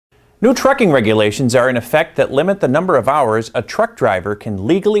New trucking regulations are in effect that limit the number of hours a truck driver can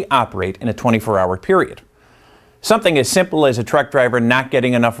legally operate in a 24-hour period. Something as simple as a truck driver not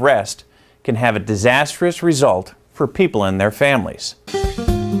getting enough rest can have a disastrous result for people and their families.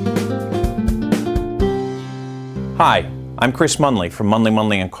 Hi, I'm Chris Munley from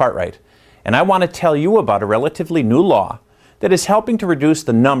Munley & Cartwright, and I want to tell you about a relatively new law that is helping to reduce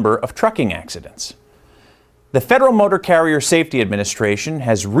the number of trucking accidents. The Federal Motor Carrier Safety Administration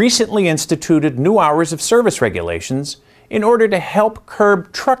has recently instituted new hours of service regulations in order to help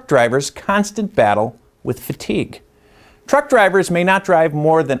curb truck drivers' constant battle with fatigue. Truck drivers may not drive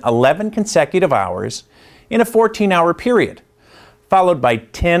more than 11 consecutive hours in a 14-hour period, followed by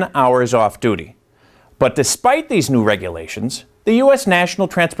 10 hours off duty. But despite these new regulations, the U.S. National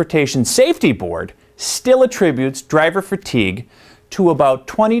Transportation Safety Board still attributes driver fatigue to about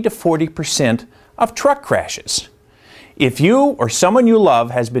 20 to 40% of truck crashes. If you or someone you love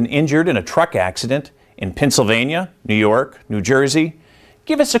has been injured in a truck accident in Pennsylvania, New York, New Jersey,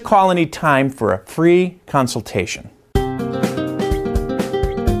 give us a call anytime for a free consultation.